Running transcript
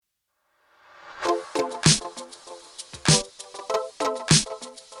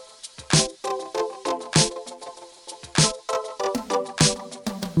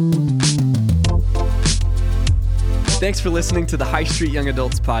Thanks for listening to the High Street Young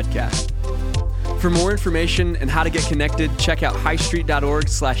Adults podcast. For more information and how to get connected, check out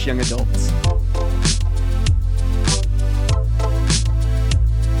highstreet.org/youngadults.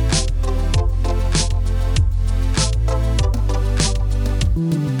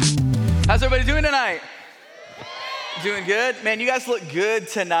 How's everybody doing tonight? Doing good? Man, you guys look good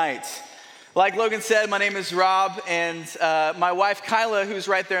tonight. Like Logan said, my name is Rob, and my wife Kyla, who's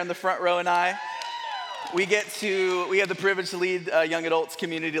right there in the front row, and I, we have the privilege to lead a young adults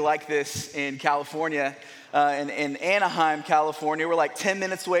community like this in California, in Anaheim, California. We're like 10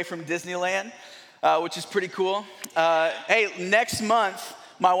 minutes away from Disneyland, which is pretty cool. Hey, next month,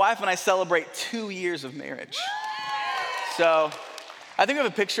 my wife and I celebrate 2 years of marriage. So I think we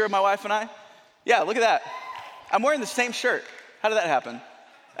have a picture of my wife and I. Yeah, look at that. I'm wearing the same shirt. How did that happen?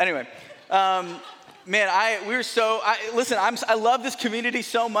 Anyway, man, I love this community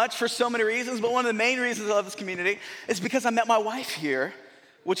so much for so many reasons, but one of the main reasons I love this community is because I met my wife here,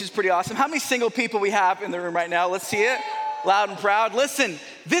 which is pretty awesome. How many single people we have in the room right now? Let's see it, loud and proud. Listen,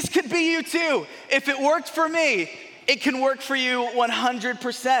 this could be you too. If it worked for me, it can work for you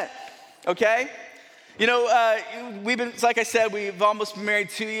 100%, okay? You know, like I said, we've almost been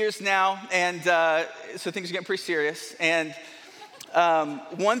married 2 years now, and so things are getting pretty serious. And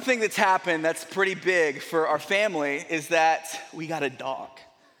one thing that's happened that's pretty big for our family is that we got a dog,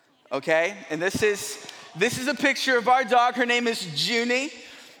 okay? And this is a picture of our dog. Her name is Junie,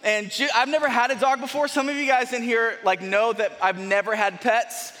 and I've never had a dog before. Some of you guys in here know that I've never had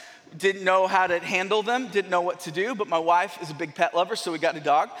pets. Didn't know how to handle them, didn't know what to do, but my wife is a big pet lover, so we got a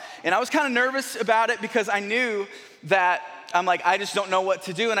dog. And I was kind of nervous about it because I knew that I just don't know what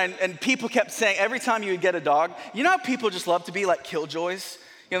to do. And people kept saying, every time you would get a dog, you know how people just love to be like killjoys?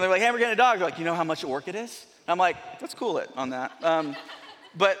 You know, they're like, hey, we're getting a dog. They're like, you know how much work it is? And I'm like, let's cool it on that.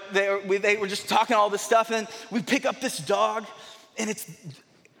 But they were just talking all this stuff, and we pick up this dog, and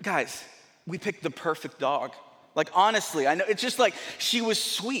guys, we picked the perfect dog. Like, honestly, I know, it's just like, she was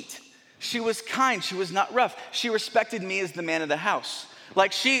sweet. She was kind. She was not rough. She respected me as the man of the house.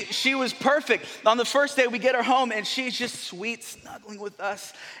 Like, she was perfect. On the first day, we get her home, and she's just sweet, snuggling with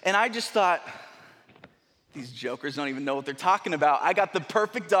us. And I just thought, these jokers don't even know what they're talking about. I got the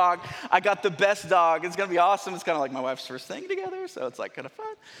perfect dog. I got the best dog. It's going to be awesome. It's kind of like my wife's first thing together, so it's like kind of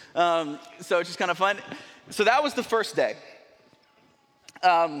fun. So it's just kind of fun. So that was the first day.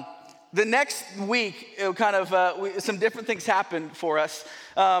 The next week, some different things happened for us.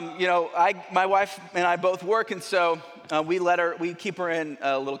 My wife and I both work, and so we keep her in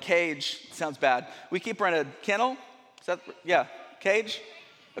a little cage. Sounds bad. We keep her in a kennel. Cage?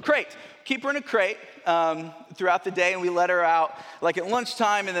 A crate. Keep her in a crate throughout the day, and we let her out like at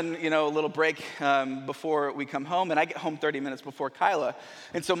lunchtime, and then a little break before we come home. And I get home 30 minutes before Kyla.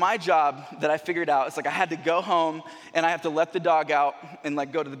 And so my job that I figured out is I had to go home and I have to let the dog out and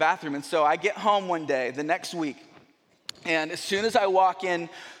go to the bathroom. And so I get home one day the next week, and as soon as I walk in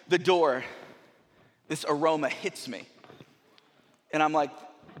the door, this aroma hits me, and I'm like,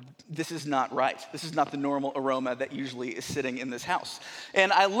 this is not right. This is not the normal aroma that usually is sitting in this house.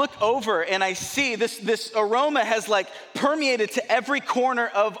 And I look over and I see this aroma has permeated to every corner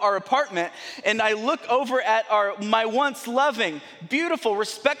of our apartment. And I look over at my once loving, beautiful,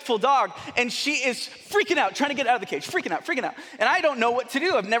 respectful dog, and she is freaking out, trying to get out of the cage, freaking out. And I don't know what to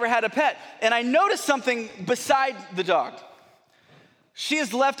do. I've never had a pet. And I noticed something beside the dog. She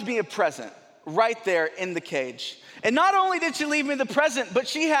has left me a present right there in the cage. And not only did she leave me the present, but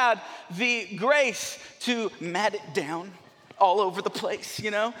she had the grace to mat it down all over the place,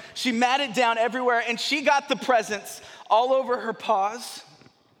 She matted down everywhere, and she got the presents all over her paws,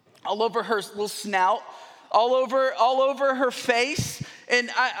 all over her little snout, all over her face. And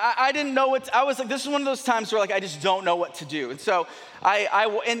I didn't know I was like, this is one of those times where I just don't know what to do. And so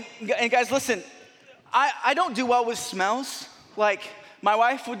and guys, listen, I don't do well with smells. My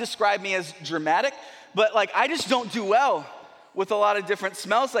wife would describe me as dramatic, but I just don't do well with a lot of different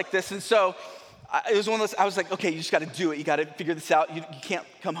smells like this. And so it was one of those, I was like, okay, you just got to do it. You got to figure this out. You can't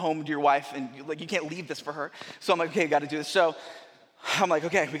come home to your wife and you can't leave this for her. So I'm like, okay, you got to do this. So I'm like,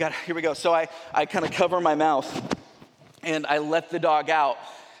 okay, here we go. So I kind of cover my mouth and I let the dog out.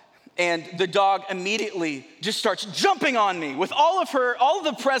 And the dog immediately just starts jumping on me with all of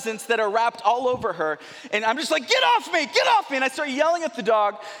the presents that are wrapped all over her. And I'm just like, get off me. And I start yelling at the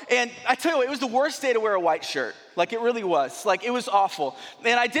dog. And I tell you what, it was the worst day to wear a white shirt. It really was. It was awful.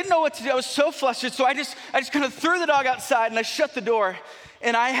 And I didn't know what to do. I was so flustered. So I just kind of threw the dog outside and I shut the door.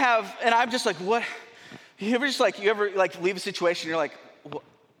 And I'm just like, what? You ever leave a situation, you're like,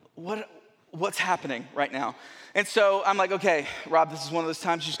 what's happening right now? And so I'm like, okay, Rob, this is one of those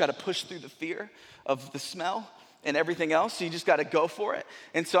times you just got to push through the fear of the smell and everything else. So you just got to go for it.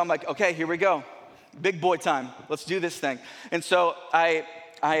 And so I'm like, okay, here we go. Big boy time. Let's do this thing. And so I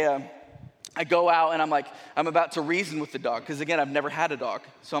go out and I'm about to reason with the dog. Because again, I've never had a dog.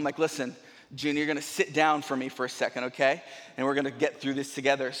 So I'm like, listen, Junior, you're gonna sit down for me for a second, okay? And we're gonna get through this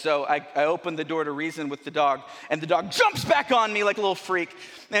together. So I open the door to reason with the dog, and the dog jumps back on me like a little freak.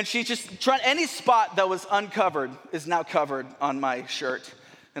 And she's just trying, any spot that was uncovered is now covered on my shirt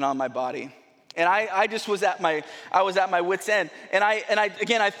and on my body. And I just was at my wit's end. And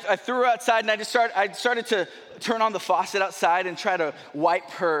I threw her outside, and I started to turn on the faucet outside and try to wipe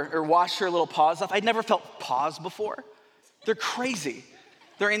her or wash her little paws off. I'd never felt paws before. They're crazy.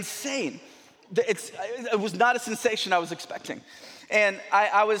 They're insane. It was not a sensation I was expecting. And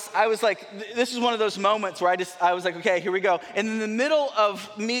I was like, this is one of those moments where I was like, okay, here we go. And in the middle of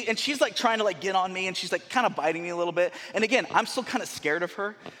me, and she's like trying to like get on me, and she's like kind of biting me a little bit. And again, I'm still kind of scared of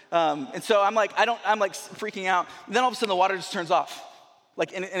her. And so I'm like freaking out. And then all of a sudden the water just turns off.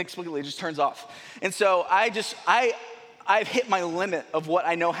 Like inexplicably, it just turns off. And so I've hit my limit of what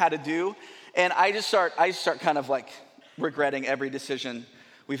I know how to do. And I start kind of like regretting every decision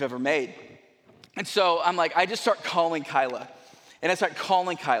we've ever made. And so I just start calling Kyla. And I start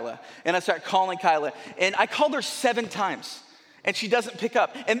calling Kyla. And I called her 7 times. And she doesn't pick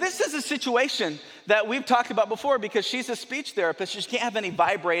up. And this is a situation that we've talked about before because she's a speech therapist. She can't have any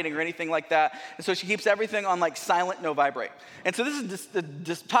vibrating or anything like that. And so she keeps everything on like silent, no vibrate. And so this is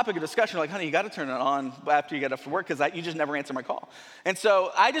this topic of discussion. Like, honey, you got to turn it on after you get off work because you just never answer my call. And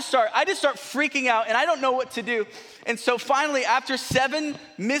so I just start freaking out, and I don't know what to do. And so finally, after 7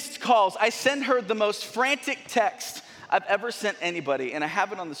 missed calls, I send her the most frantic text I've ever sent anybody. And I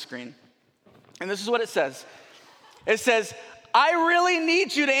have it on the screen. And this is what it says. It says, I really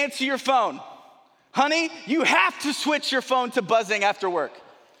need you to answer your phone. Honey, you have to switch your phone to buzzing after work.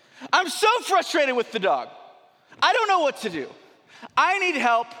 I'm so frustrated with the dog. I don't know what to do. I need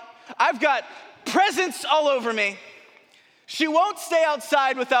help. I've got presents all over me. She won't stay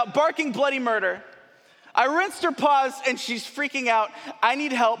outside without barking bloody murder. I rinsed her paws and she's freaking out. I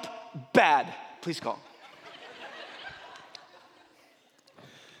need help bad. Please call.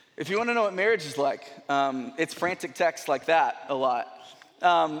 If you want to know what marriage is like, it's frantic texts like that a lot.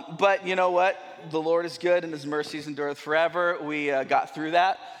 But you know what? The Lord is good and his mercies endureth forever. We got through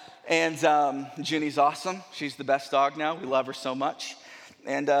that. And Junie's awesome. She's the best dog now. We love her so much.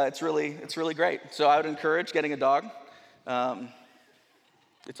 And it's really great. So I would encourage getting a dog.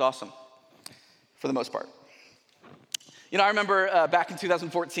 It's awesome for the most part. You know, I remember back in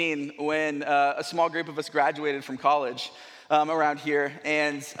 2014 when a small group of us graduated from college around here,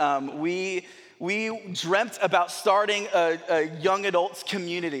 and we dreamt about starting a young adults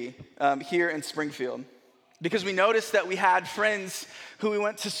community here in Springfield, because we noticed that we had friends who we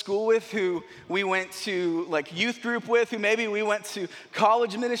went to school with, who we went to like youth group with, who maybe we went to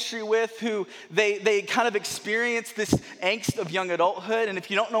college ministry with, who they kind of experienced this angst of young adulthood. And if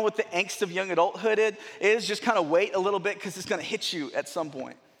you don't know what the angst of young adulthood is, just kind of wait a little bit because it's going to hit you at some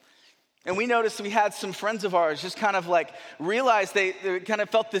point. And we noticed we had some friends of ours just kind of like realized they kind of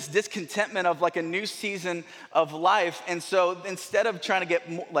felt this discontentment of like a new season of life. And so instead of trying to get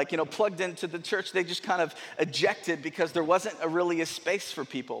plugged into the church, they just kind of ejected because there wasn't really a space for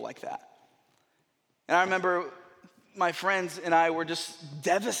people like that. And I remember my friends and I were just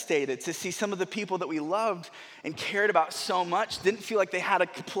devastated to see some of the people that we loved and cared about so much didn't feel like they had a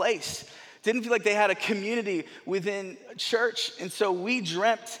place, didn't feel like they had a community within church. And so we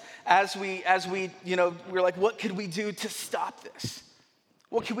dreamt as we were like, what could we do to stop this?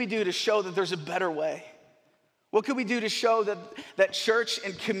 What could we do to show that there's a better way? What could we do to show that church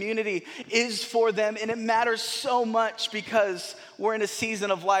and community is for them? And it matters so much because we're in a season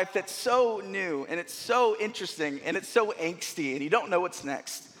of life that's so new and it's so interesting and it's so angsty and you don't know what's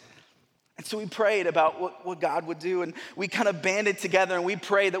next. And so we prayed about what God would do, and we kind of banded together and we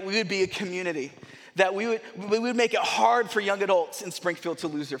prayed that we would be a community, that we would make it hard for young adults in Springfield to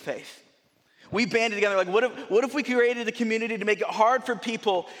lose their faith. We banded together like, what if we created a community to make it hard for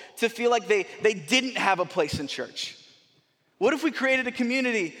people to feel like they didn't have a place in church? What if we created a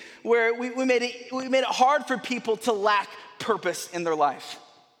community where we made it hard for people to lack purpose in their life?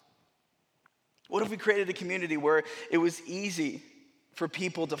 What if we created a community where it was easy for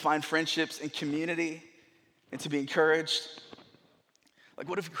people to find friendships and community and to be encouraged? Like,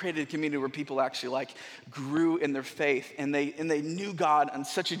 what if we created a community where people actually grew in their faith and they knew God on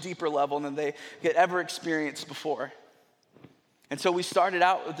such a deeper level than they had ever experienced before? And so we started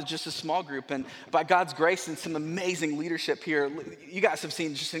out with just a small group, and by God's grace and some amazing leadership here, you guys have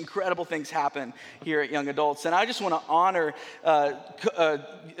seen just incredible things happen here at Young Adults. And I just want to honor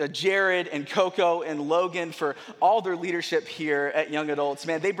Jared and Coco and Logan for all their leadership here at Young Adults.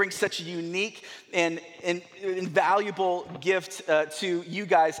 Man, they bring such a unique and invaluable gift to you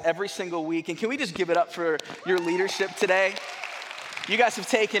guys every single week. And can we just give it up for your leadership today? You guys have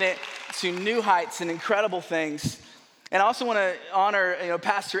taken it to new heights and incredible things. And I also want to honor,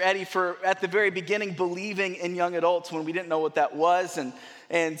 Pastor Eddie for, at the very beginning, believing in Young Adults when we didn't know what that was, and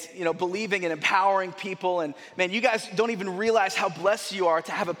believing and empowering people. And man, you guys don't even realize how blessed you are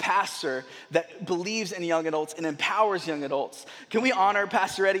to have a pastor that believes in Young Adults and empowers Young Adults. Can we honor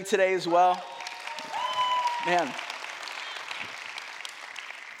Pastor Eddie today as well? Man.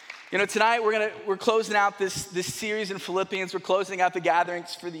 Tonight we're closing out this series in Philippians. We're closing out the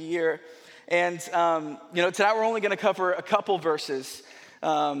gatherings for the year. And, tonight we're only going to cover a couple verses.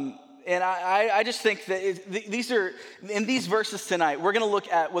 And I just think that in these verses tonight, we're going to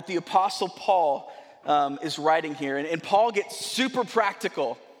look at what the Apostle Paul is writing here. And Paul gets super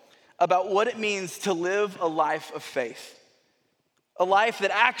practical about what it means to live a life of faith. A life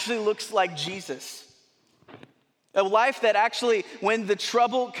that actually looks like Jesus. A life that actually, when the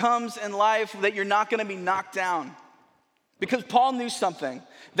trouble comes in life, that you're not going to be knocked down. Because Paul knew something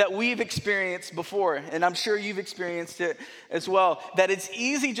that we've experienced before, and I'm sure you've experienced it as well, that it's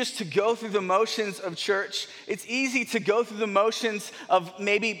easy just to go through the motions of church. It's easy to go through the motions of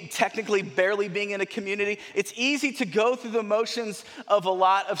maybe technically barely being in a community. It's easy to go through the motions of a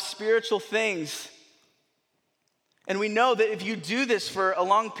lot of spiritual things. And we know that if you do this for a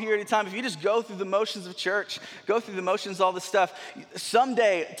long period of time, if you just go through the motions of church, go through the motions of all this stuff,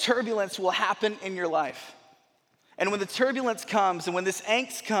 someday turbulence will happen in your life. And when the turbulence comes and when this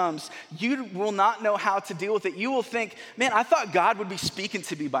angst comes, you will not know how to deal with it. You will think, man, I thought God would be speaking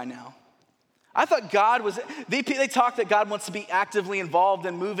to me by now. I thought God was, they talk that God wants to be actively involved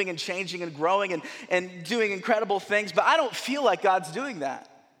and moving and changing and growing and doing incredible things, but I don't feel like God's doing that.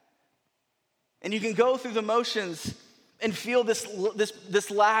 And you can go through the motions and feel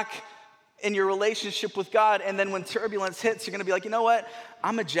this lack in your relationship with God, and then when turbulence hits, you're gonna be like, you know what?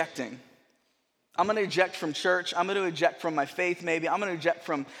 I'm ejecting. I'm going to eject from church. I'm going to eject from my faith maybe. I'm going to eject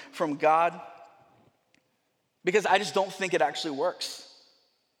from God because I just don't think it actually works.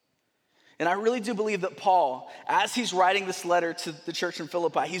 And I really do believe that Paul, as he's writing this letter to the church in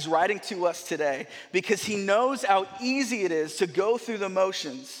Philippi, he's writing to us today because he knows how easy it is to go through the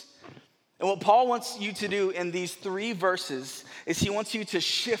motions. And what Paul wants you to do in these 3 verses is he wants you to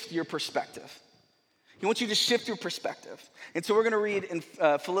shift your perspective. He wants you to shift your perspective. And so we're going to read in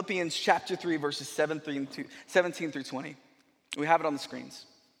Philippians chapter 3, verses 17 through 20. We have it on the screens.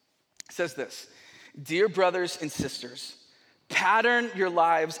 It says this: "Dear brothers and sisters, pattern your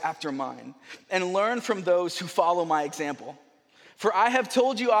lives after mine and learn from those who follow my example. For I have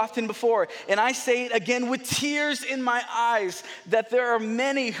told you often before, and I say it again with tears in my eyes, that there are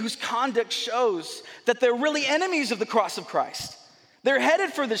many whose conduct shows that they're really enemies of the cross of Christ. They're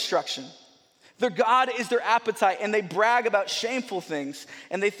headed for destruction. Their God is their appetite, and they brag about shameful things,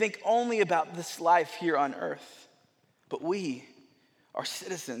 and they think only about this life here on earth. But we are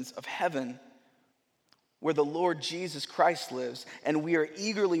citizens of heaven, where the Lord Jesus Christ lives, and we are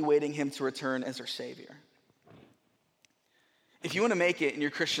eagerly waiting him to return as our Savior." If you want to make it in your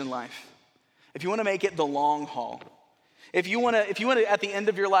Christian life, if you want to make it the long haul, if you want to, at the end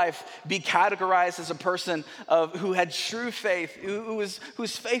of your life, be categorized as a person who had true faith, who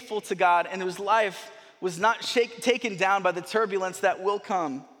was faithful to God, and whose life was not taken down by the turbulence that will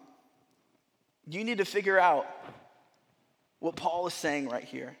come, you need to figure out what Paul is saying right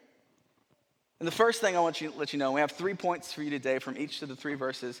here. And the first thing I want you to let you know, we have 3 points for you today from each of the 3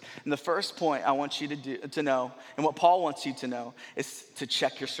 verses. And the first point I want you to know, and what Paul wants you to know, is to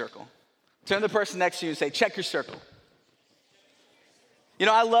check your circle. Turn to the person next to you and say, check your circle.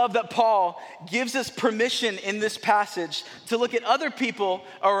 I love that Paul gives us permission in this passage to look at other people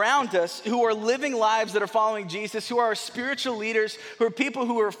around us who are living lives that are following Jesus, who are our spiritual leaders, who are people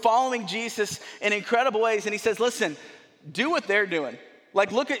who are following Jesus in incredible ways. And he says, listen, do what they're doing.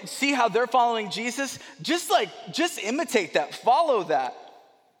 See how they're following Jesus. Just imitate that, follow that.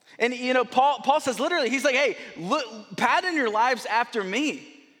 And Paul says literally, he's like, hey, pattern your lives after me.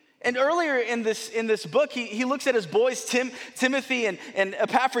 And earlier in this book, he looks at his boys, Timothy and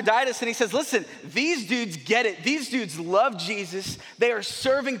Epaphroditus, and he says, listen, these dudes get it. These dudes love Jesus. They are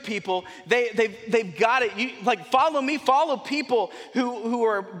serving people. They've got it. Follow me, follow people who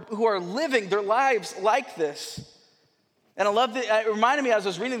are living their lives like this. And I love that. It reminded me as I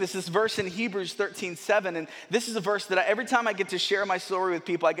was reading this verse in Hebrews 13:7. And this is a verse that every time I get to share my story with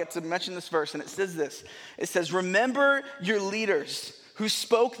people, I get to mention this verse. And it says this. It says, remember your leaders who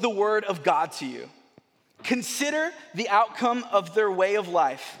spoke the word of God to you. Consider the outcome of their way of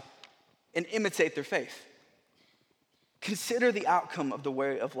life and imitate their faith. Consider the outcome of the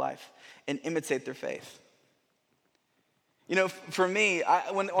way of life and imitate their faith. You know, for me,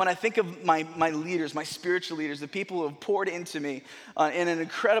 when I think of my leaders, my spiritual leaders, the people who have poured into me in an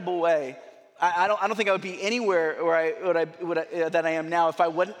incredible way, I don't think I would be anywhere that I am now if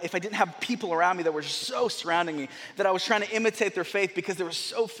I didn't have people around me that were so surrounding me, that I was trying to imitate their faith because they were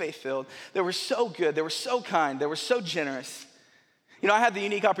so faith-filled, they were so good, they were so kind, they were so generous. You know, I had the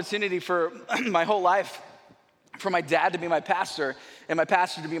unique opportunity for my whole life for my dad to be my pastor and my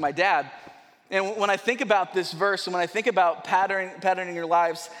pastor to be my dad. And when I think about this verse, and when I think about patterning your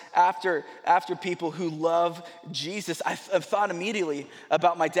lives after people who love Jesus, I've thought immediately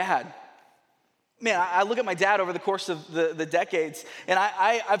about my dad. Man, I look at my dad over the course of the decades, and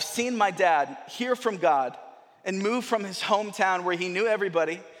I've seen my dad hear from God and move from his hometown where he knew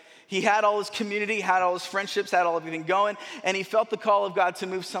everybody. He had all his community, had all his friendships, had all everything going, and he felt the call of God to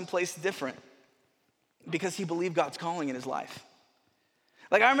move someplace different because he believed God's calling in his life.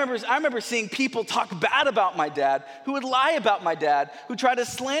 Like I remember seeing people talk bad about my dad, who would lie about my dad, who tried to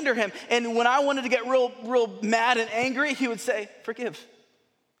slander him. And when I wanted to get real mad and angry, he would say, forgive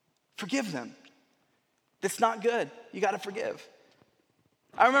them. That's not good. You got to forgive.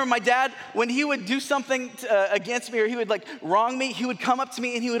 I remember my dad, when he would do something against me or he would like wrong me, he would come up to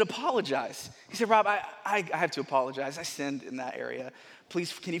me and he would apologize. He said, Rob, I have to apologize. I sinned in that area.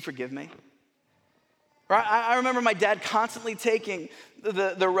 Please, can you forgive me? I remember my dad constantly taking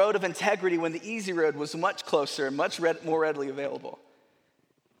the road of integrity when the easy road was much closer and much more readily available.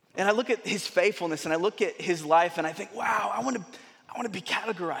 And I look at his faithfulness and I look at his life and I think, wow, I want to be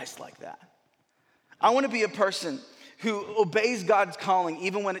categorized like that. I want to be a person who obeys God's calling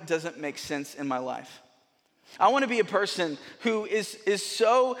even when it doesn't make sense in my life. I want to be a person who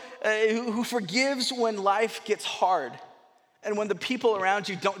who forgives when life gets hard and when the people around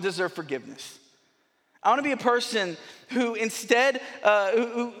you don't deserve forgiveness. I want to be a person who instead,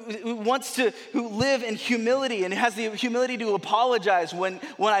 who live in humility and has the humility to apologize when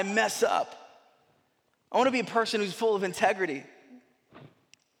I mess up. I want to be a person who's full of integrity.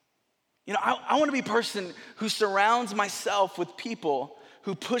 You know, I want to be a person who surrounds myself with people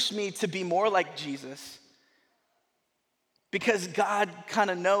who push me to be more like Jesus. Because God kind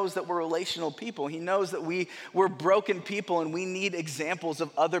of knows that we're relational people. He knows that we're broken people and we need examples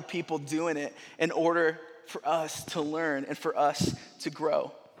of other people doing it in order for us to learn and for us to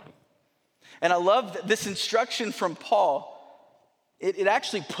grow. And I love that this instruction from Paul, it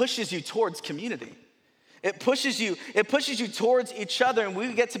actually pushes you towards community. It pushes you towards each other, and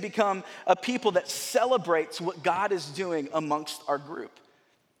we get to become a people that celebrates what God is doing amongst our group.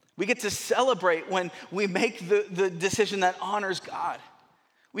 We get to celebrate when we make the decision that honors God.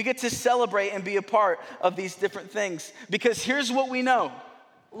 We get to celebrate and be a part of these different things. Because here's what we know.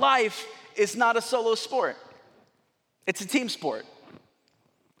 Life is not a solo sport. It's a team sport.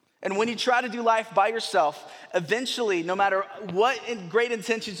 And when you try to do life by yourself, eventually, no matter what great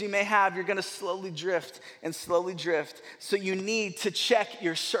intentions you may have, you're gonna slowly drift and slowly drift. So you need to check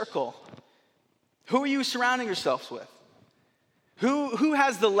your circle. Who are you surrounding yourselves with? Who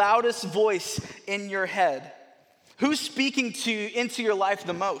has the loudest voice in your head? Who's speaking into your life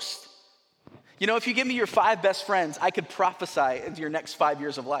the most? You know, if you give me your 5 best friends, I could prophesy into your next 5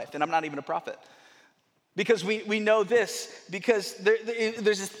 years of life, and I'm not even a prophet. Because we know this, because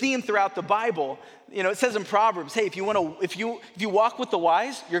there's a theme throughout the Bible. You know, it says in Proverbs, hey, if you walk with the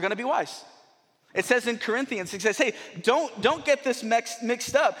wise, you're gonna be wise. It says in Corinthians, it says, hey, don't get this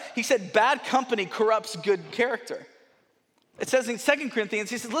mixed up. He said, bad company corrupts good character. It says in 2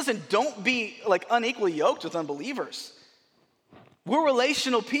 Corinthians, he says, listen, don't be like unequally yoked with unbelievers. We're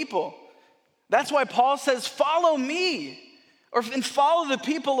relational people. That's why Paul says, follow me, and follow the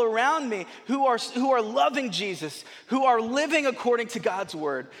people around me who are loving Jesus, who are living according to God's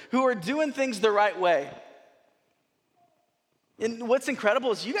word, who are doing things the right way. And what's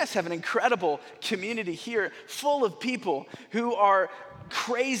incredible is you guys have an incredible community here full of people who are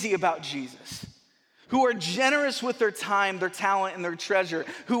crazy about Jesus, who are generous with their time, their talent, and their treasure,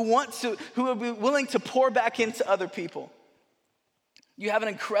 who will be willing to pour back into other people. You have an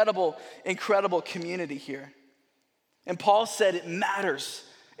incredible, incredible community here. And Paul said it matters.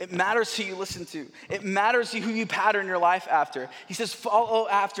 It matters who you listen to. It matters who you pattern your life after. He says, follow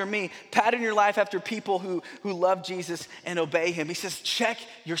after me. Pattern your life after people who love Jesus and obey him. He says, check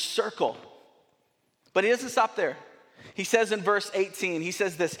your circle. But he doesn't stop there. He says in verse 18, he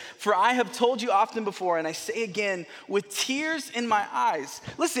says this, "For I have told you often before, and I say again, with tears in my eyes."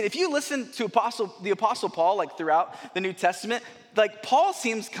 Listen, if you listen to the Apostle Paul, like throughout the New Testament, like Paul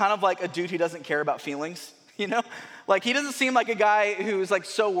seems kind of like a dude who doesn't care about feelings, you know? Like he doesn't seem like a guy who's like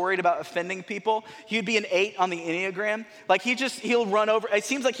so worried about offending people. He'd be an 8 on the Enneagram. Like he'll run over, it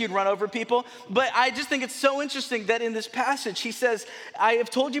seems like he'd run over people. But I just think it's so interesting that in this passage, he says, "I have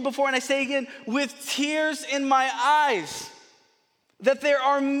told you before and I say again, with tears in my eyes, that there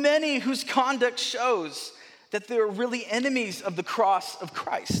are many whose conduct shows that they're really enemies of the cross of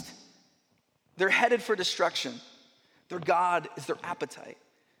Christ. They're headed for destruction. Their God is their appetite.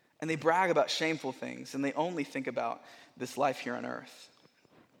 And they brag about shameful things, and they only think about this life here on earth."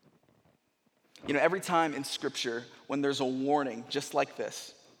 You know, every time in Scripture when there's a warning just like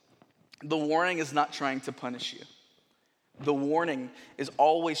this, the warning is not trying to punish you. The warning is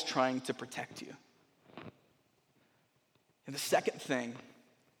always trying to protect you. And the second thing,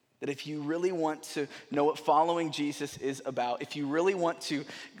 that if you really want to know what following Jesus is about, if you really want to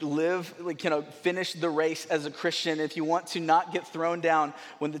live, finish the race as a Christian, if you want to not get thrown down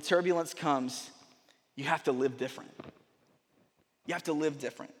when the turbulence comes, you have to live different. You have to live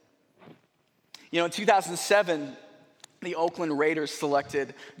different. You know, in 2007, the Oakland Raiders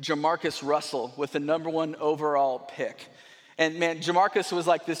selected Jamarcus Russell with the #1 overall pick. And man, Jamarcus was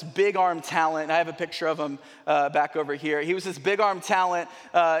like this big arm talent. I have a picture of him back over here. He was this big arm talent,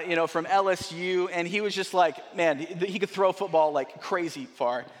 from LSU. And he was just like, man, he could throw football like crazy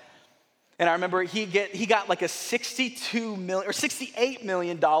far. And I remember he got like a $68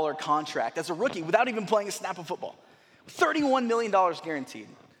 million contract as a rookie without even playing a snap of football. $31 million guaranteed.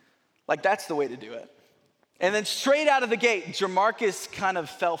 Like that's the way to do it. And then straight out of the gate, Jamarcus kind of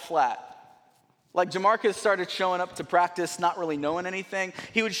fell flat. Like Jamarcus started showing up to practice not really knowing anything.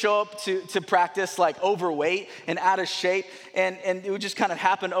 He would show up to practice like overweight and out of shape, and it would just kind of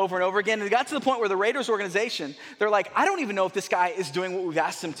happen over and over again. And it got to the point where the Raiders organization, they're like, "I don't even know if this guy is doing what we've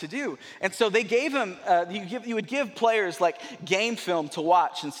asked him to do." And so they gave him, you would give players like game film to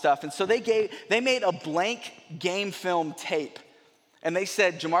watch and stuff. And so they made a blank game film tape. And they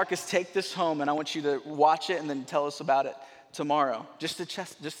said, "Jamarcus, take this home and I want you to watch it and then tell us about it tomorrow," just to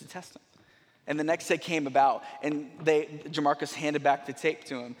test him. And the next day came about, and Jamarcus handed back the tape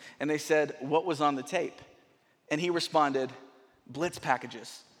to him, and they said, "What was on the tape?" And he responded, "Blitz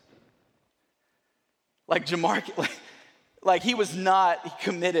packages." Like Jamarcus, like he was not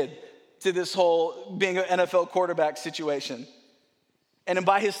committed to this whole being an NFL quarterback situation. And then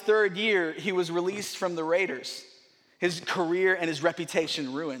by his 3rd year, he was released from the Raiders. His career and his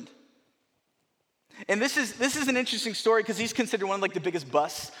reputation ruined. And this is an interesting story because he's considered one of like the biggest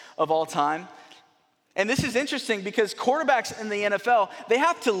busts of all time. And this is interesting because quarterbacks in the NFL, they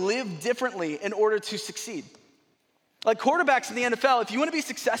have to live differently in order to succeed. Like quarterbacks in the NFL, if you want to be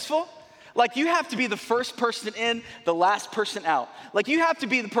successful, like you have to be the first person in, the last person out. Like you have to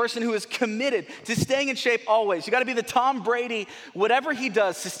be the person who is committed to staying in shape always. You got to be the Tom Brady, whatever he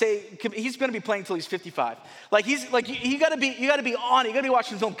does to stay. He's going to be playing until he's 55. Like you got to be on it. You got to be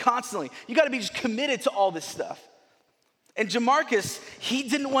watching film constantly. You got to be just committed to all this stuff. And Jamarcus, he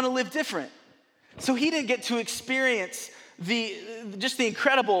didn't want to live different, so he didn't get to experience the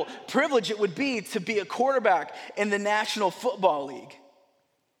incredible privilege it would be to be a quarterback in the National Football League.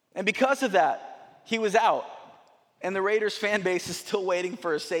 And because of that, he was out. And the Raiders fan base is still waiting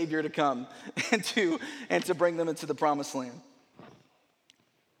for a savior to come and to bring them into the promised land.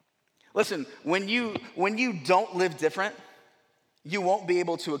 Listen, when you don't live different, you won't be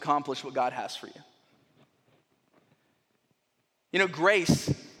able to accomplish what God has for you. You know,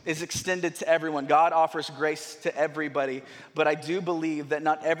 grace is extended to everyone. God offers grace to everybody, but I do believe that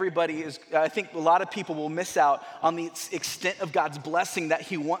not everybody I think a lot of people will miss out on the extent of God's blessing that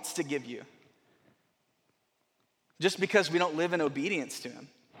he wants to give you, just because we don't live in obedience to him.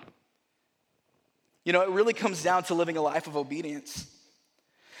 You know, it really comes down to living a life of obedience.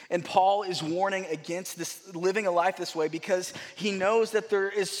 And Paul is warning against this, living a life this way, because he knows that there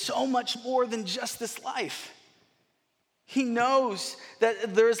is so much more than just this life. He knows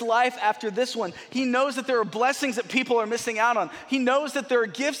that there is life after this one. He knows that there are blessings that people are missing out on. He knows that there are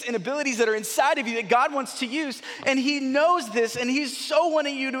gifts and abilities that are inside of you that God wants to use. And he knows this, and he's so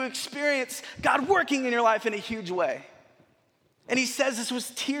wanting you to experience God working in your life in a huge way. And he says this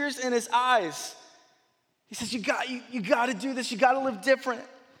with tears in his eyes. He says, you got to do this. You got to live different.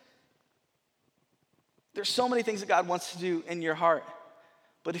 There's so many things that God wants to do in your heart.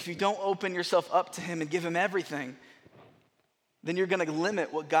 But if you don't open yourself up to him and give him everything, then you're going to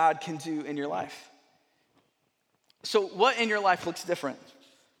limit what God can do in your life. So what in your life looks different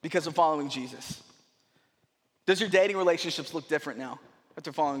because of following Jesus? Does your dating relationships look different now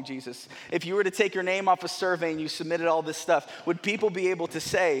after following Jesus? If you were to take your name off a survey and you submitted all this stuff, would people be able to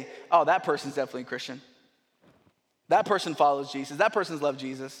say, oh, that person's definitely a Christian? That person follows Jesus. That person's loved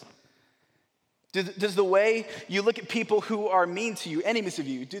Jesus. Does the way you look at people who are mean to you, enemies of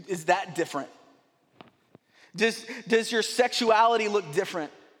you, is that different? Does your sexuality look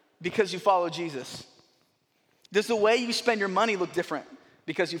different because you follow Jesus? Does the way you spend your money look different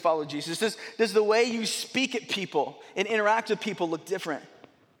because you follow Jesus? Does the way you speak at people and interact with people look different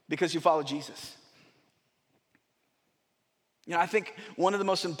because you follow Jesus? You know, I think one of the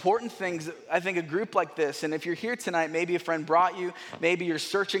most important things, I think a group like this, and if you're here tonight, maybe a friend brought you, maybe you're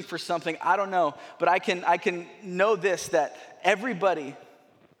searching for something, I don't know, but I can know this, that everybody,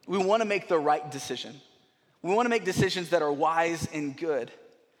 we want to make the right decision. We want to make decisions that are wise and good.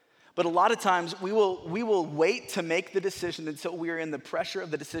 But a lot of times we will wait to make the decision until we are in the pressure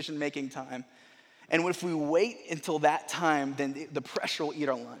of the decision-making time. And if we wait until that time, then the pressure will eat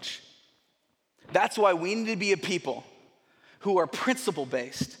our lunch. That's why we need to be a people who are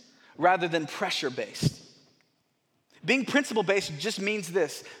principle-based rather than pressure-based. Being principle-based just means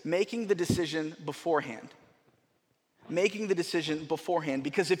this: making the decision beforehand. Making the decision beforehand,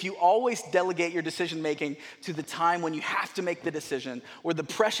 because if you always delegate your decision-making to the time when you have to make the decision or the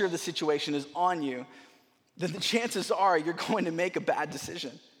pressure of the situation is on you, then the chances are you're going to make a bad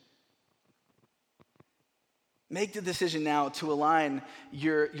decision. Make the decision now to align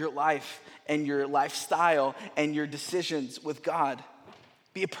your life and your lifestyle and your decisions with God.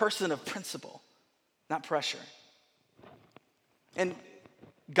 Be a person of principle, not pressure. And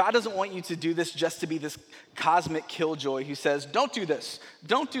God doesn't want you to do this just to be this cosmic killjoy who says, don't do this,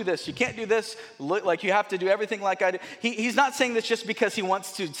 you can't do this, look like you have to do everything like I do. He's not saying this just because he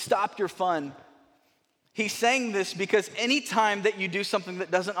wants to stop your fun. He's saying this because anytime that you do something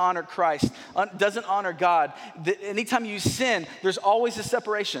that doesn't honor Christ, doesn't honor God, anytime you sin, there's always a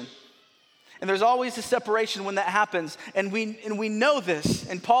separation. And there's always a separation when that happens. And we know this,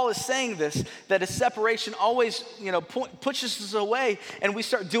 and Paul is saying this, that a separation always, pushes us away, and we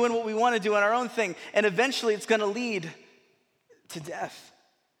start doing what we want to do in our own thing. And eventually it's going to lead to death.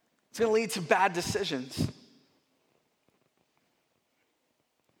 It's going to lead to bad decisions.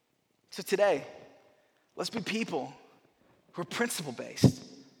 So today, let's be people who are principle-based,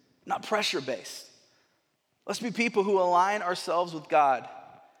 not pressure-based. Let's be people who align ourselves with God,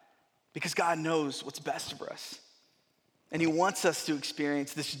 because God knows what's best for us. And he wants us to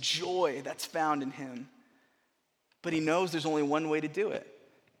experience this joy that's found in him. But he knows there's only one way to do it.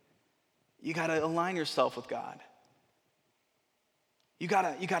 You gotta align yourself with God. You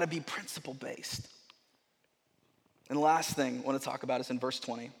gotta be principle-based. And the last thing I want to talk about is in verse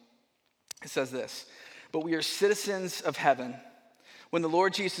 20. It says this: but we are citizens of heaven, where the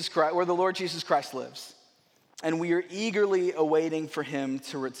Lord Jesus Christ lives. And we are eagerly awaiting for him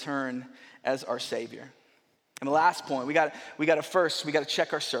to return as our Savior. And the last point, we got to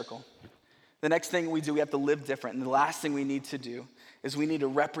check our circle. The next thing we do, we have to live different. And the last thing we need to do is we need to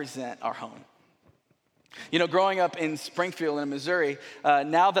represent our home. Growing up in Springfield in Missouri,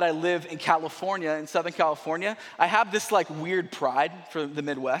 now that I live in California, in Southern California, I have this weird pride for the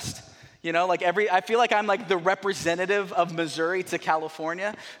Midwest. I feel like I'm the representative of Missouri to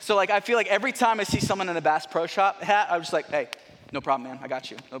California. So I feel like every time I see someone in a Bass Pro Shop hat, I'm just like, hey, no problem, man. I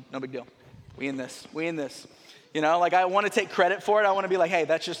got you. No big deal. We in this. I want to take credit for it. I want to be like, hey,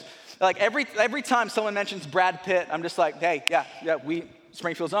 that's just, every time someone mentions Brad Pitt, I'm just like, hey, yeah, we,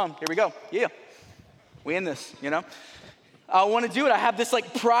 Springfield's own. Here we go. Yeah. We in this, I want to do it. I have this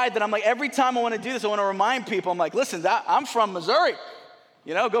pride that I'm every time I want to do this, I want to remind people, I'm like, listen, I'm from Missouri.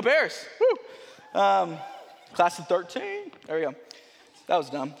 Go Bears. Woo. Class of 13. There we go. That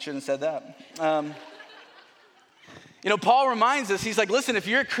was dumb. Shouldn't have said that. Paul reminds us, he's like, listen, if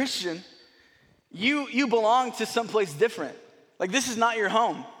you're a Christian, you belong to someplace different. This is not your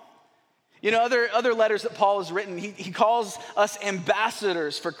home. Other letters that Paul has written, he calls us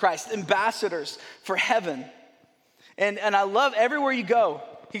ambassadors for Christ, ambassadors for heaven. And I love everywhere you go,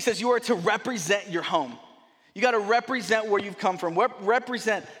 he says you are to represent your home. You got to represent where you've come from.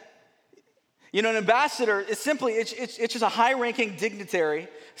 Represent. An ambassador is simply, it's just a high-ranking dignitary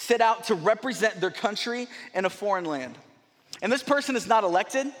set out to represent their country in a foreign land. And this person is not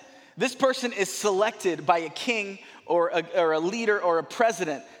elected. This person is selected by a king or a leader or a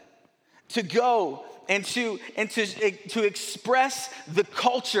president to go and to express the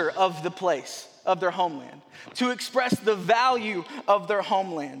culture of the place, of their homeland, to express the value of their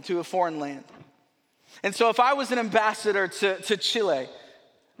homeland to a foreign land. And so if I was an ambassador to Chile,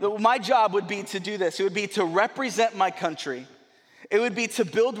 my job would be to do this. It would be to represent my country. It would be to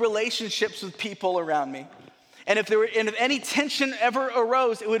build relationships with people around me. And if any tension ever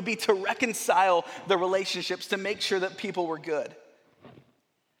arose, it would be to reconcile the relationships, to make sure that people were good.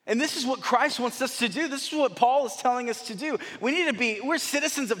 And this is what Christ wants us to do. This is what Paul is telling us to do. We're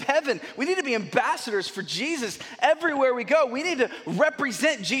citizens of heaven. We need to be ambassadors for Jesus everywhere we go. We need to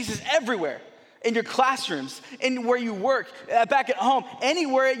represent Jesus everywhere. In your classrooms, in where you work, back at home,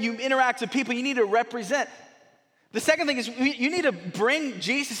 anywhere you interact with people, you need to represent. The second thing is you need to bring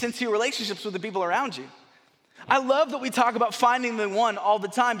Jesus into your relationships with the people around you. I love that we talk about finding the one all the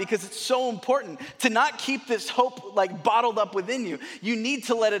time because it's so important to not keep this hope like bottled up within you. You need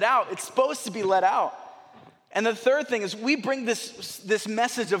to let it out. It's supposed to be let out. And the third thing is we bring this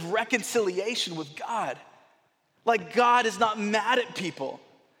message of reconciliation with God. Like God is not mad at people.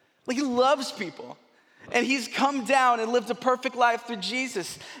 Like he loves people. And he's come down and lived a perfect life through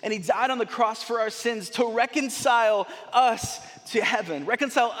Jesus. And he died on the cross for our sins to reconcile us to heaven,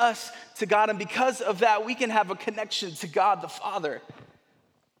 reconcile us to God. And because of that, we can have a connection to God the Father.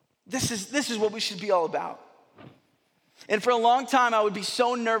 This is what we should be all about. And for a long time, I would be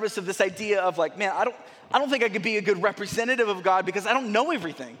so nervous of this idea of like, man, I don't think I could be a good representative of God because I don't know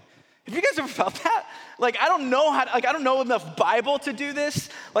everything. Have you guys ever felt that? Like, I don't know enough Bible to do this.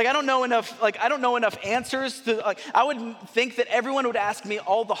 Like, I don't know enough answers to, like, I would think that everyone would ask me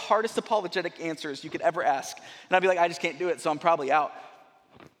all the hardest apologetic answers you could ever ask. And I'd be like, I just can't do it, so I'm probably out.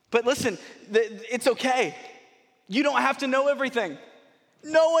 But listen, it's okay. You don't have to know everything.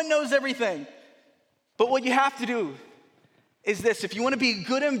 No one knows everything. But what you have to do is this. If you want to be a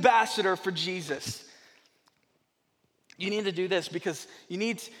good ambassador for Jesus, you need to do this because you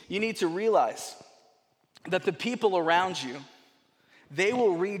need to realize that the people around you, they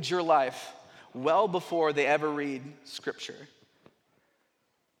will read your life well before they ever read Scripture.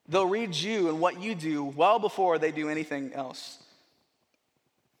 They'll read you and what you do well before they do anything else.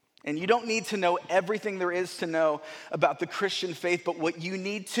 And you don't need to know everything there is to know about the Christian faith, but what you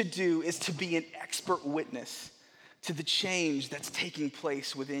need to do is to be an expert witness to the change that's taking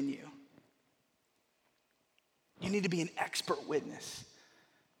place within you. You need to be an expert witness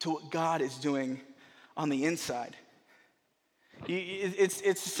to what God is doing on the inside. It's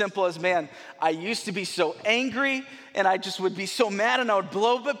as simple as, man, I used to be so angry and I just would be so mad and I would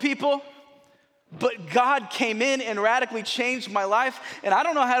blow up at people. But God came in and radically changed my life. And I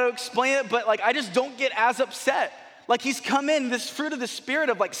don't know how to explain it, but like I just don't get as upset. Like he's come in, this fruit of the Spirit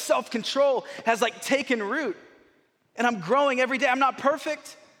of like self-control has like taken root. And I'm growing every day. I'm not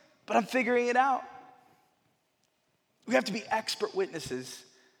perfect, but I'm figuring it out. We have to be expert witnesses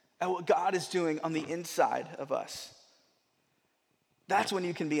at what God is doing on the inside of us. That's when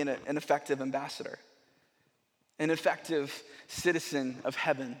you can be an effective ambassador, an effective citizen of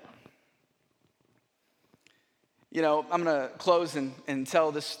heaven. You know, I'm going to close and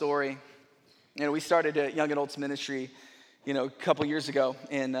tell this story. You know, we started a young adults ministry, you know, a couple years ago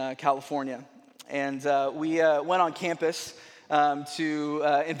in California. And we went on campus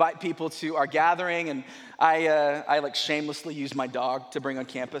to invite people to our gathering. And I like shamelessly used my dog to bring on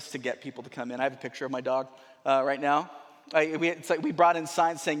campus to get people to come in. I have a picture of my dog right now. We brought in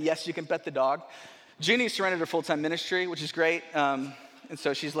signs saying, yes, you can pet the dog. Junie surrendered her full-time ministry, which is great. And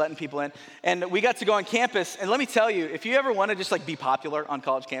so she's letting people in. And we got to go on campus. And let me tell you, if you ever want to just like be popular on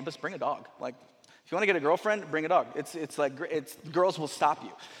college campus, bring a dog. Like, if you want to get a girlfriend, bring a dog. It's girls will stop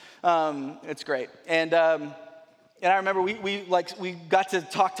you. It's great. And I remember we got to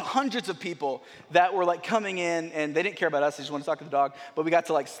talk to hundreds of people that were like coming in and they didn't care about us. They just wanted to talk to the dog. But we got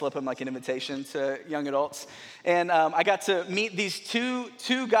to like slip them like an invitation to young adults. And I got to meet these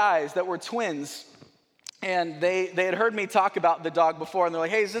two guys that were twins. And they had heard me talk about the dog before. And they're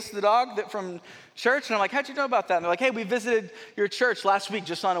like, hey, is this the dog from church? And I'm like, how'd you know about that? And they're like, hey, we visited your church last week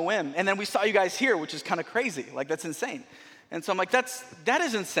just on a whim. And then we saw you guys here, which is kind of crazy. Like, that's insane. And so I'm like, that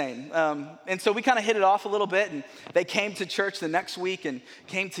is insane. And so we kind of hit it off a little bit. And they came to church the next week and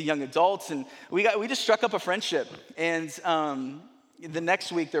came to young adults. And we just struck up a friendship. And the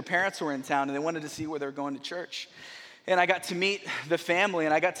next week, their parents were in town. And they wanted to see where they were going to church. And I got to meet the family,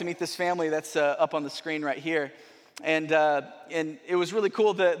 and I got to meet this family that's up on the screen right here. And it was really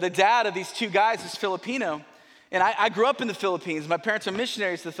cool. The dad of these two guys is Filipino. And I grew up in the Philippines. My parents are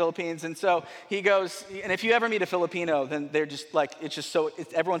missionaries to the Philippines. And so he goes, and if you ever meet a Filipino, then they're just like,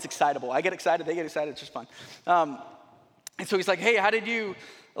 everyone's excitable. I get excited, they get excited, it's just fun. And so he's like, hey, how did you,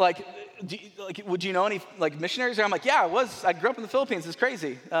 would you know any like missionaries? And I'm like, yeah, I grew up in the Philippines. It's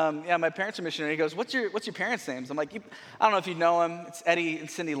crazy. Yeah, my parents are missionaries. He goes, what's your parents' names? I'm like, I don't know if you know them. It's Eddie and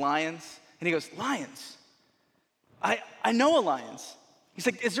Cindy Lyons. And he goes, Lyons? I know a Lyons. He's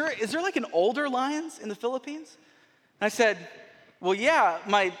like, is there like an older Lyons in the Philippines? And I said, well, yeah,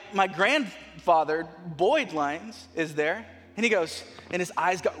 my grandfather, Boyd Lyons, is there. And he goes, and his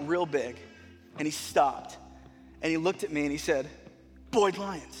eyes got real big. And he stopped. And he looked at me and he said, Boyd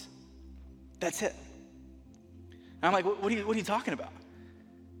Lyons. That's it. And I'm like, what are you talking about?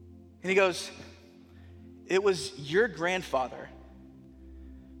 And he goes, it was your grandfather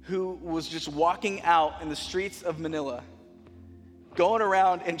who was just walking out in the streets of Manila, going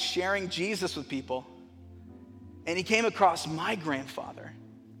around and sharing Jesus with people. And he came across my grandfather,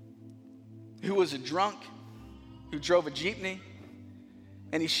 who was a drunk, who drove a jeepney,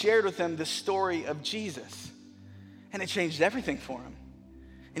 and he shared with him the story of Jesus. And it changed everything for him.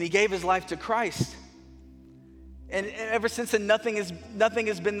 And he gave his life to Christ. And ever since then, nothing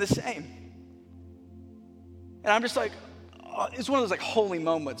has been the same. And I'm just like, it's one of those like holy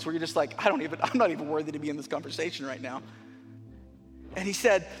moments where you're just like, I'm not even worthy to be in this conversation right now. And he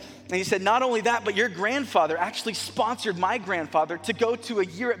said, not only that, but your grandfather actually sponsored my grandfather to go to a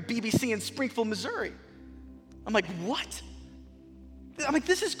year at BBC in Springfield, Missouri. I'm like, what? I'm like,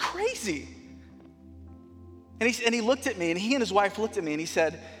 this is crazy. And he looked at me, and he and his wife looked at me, and he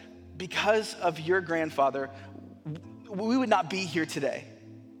said, because of your grandfather, we would not be here today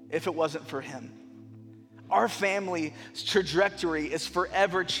if it wasn't for him. Our family's trajectory is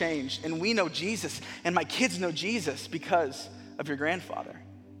forever changed, and we know Jesus, and my kids know Jesus because of your grandfather.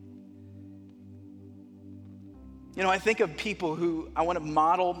 You know, I think of people who I want to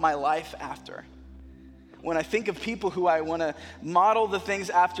model my life after. When I think of people who I want to model the things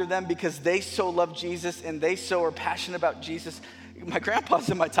after them because they so love Jesus and they so are passionate about Jesus, my grandpa's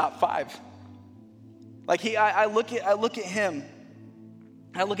in my top 5. Like I look at him,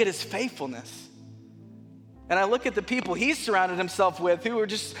 I look at his faithfulness, and I look at the people he surrounded himself with who were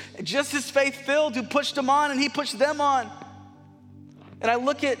just as faith-filled, who pushed him on and he pushed them on. And I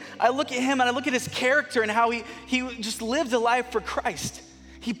look at him and I look at his character and how he just lived a life for Christ.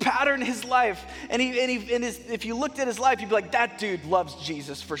 He patterned his life, and if you looked at his life, you'd be like, that dude loves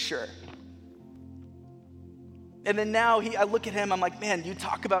Jesus for sure. And then now I look at him, I'm like, man, you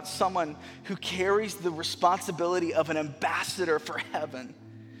talk about someone who carries the responsibility of an ambassador for heaven,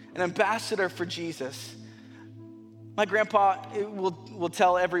 an ambassador for Jesus. My grandpa will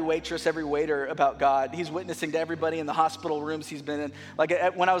tell every waitress, every waiter about God. He's witnessing to everybody in the hospital rooms he's been in.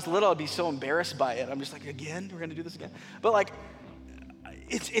 Like when I was little, I'd be so embarrassed by it. I'm just like, again, we're gonna do this again. But like,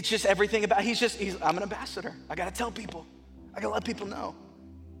 it's just everything about, I'm an ambassador. I gotta tell people. I gotta let people know.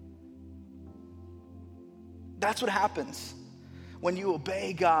 That's what happens when you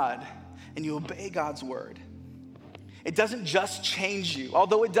obey God and you obey God's word. It doesn't just change you,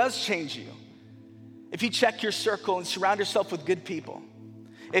 although it does change you. If you check your circle and surround yourself with good people,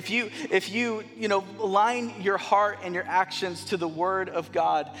 if you align your heart and your actions to the word of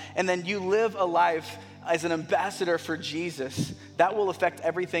God, and then you live a life as an ambassador for Jesus, that will affect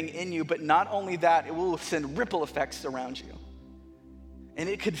everything in you. But not only that, it will send ripple effects around you. And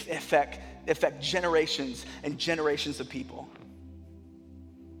it could affect generations and generations of people.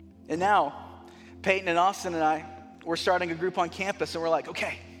 And now, Peyton and Austin and I, we're starting a group on campus, and we're like,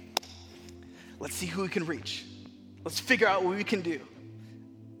 okay, let's see who we can reach. Let's figure out what we can do.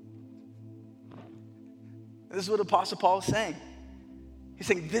 This is what Apostle Paul is saying. He's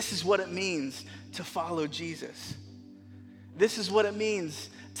saying this is what it means to follow Jesus. This is what it means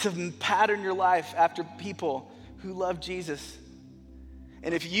to pattern your life after people who love Jesus.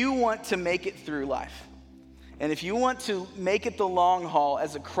 And if you want to make it through life, and if you want to make it the long haul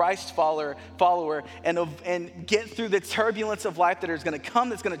as a Christ follower and get through the turbulence of life that is going to come,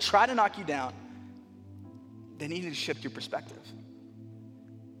 that's going to try to knock you down, then you need to shift your perspective.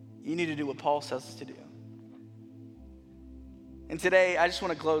 You need to do what Paul says to do. And today, I just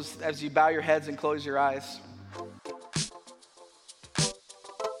want to close as you bow your heads and close your eyes.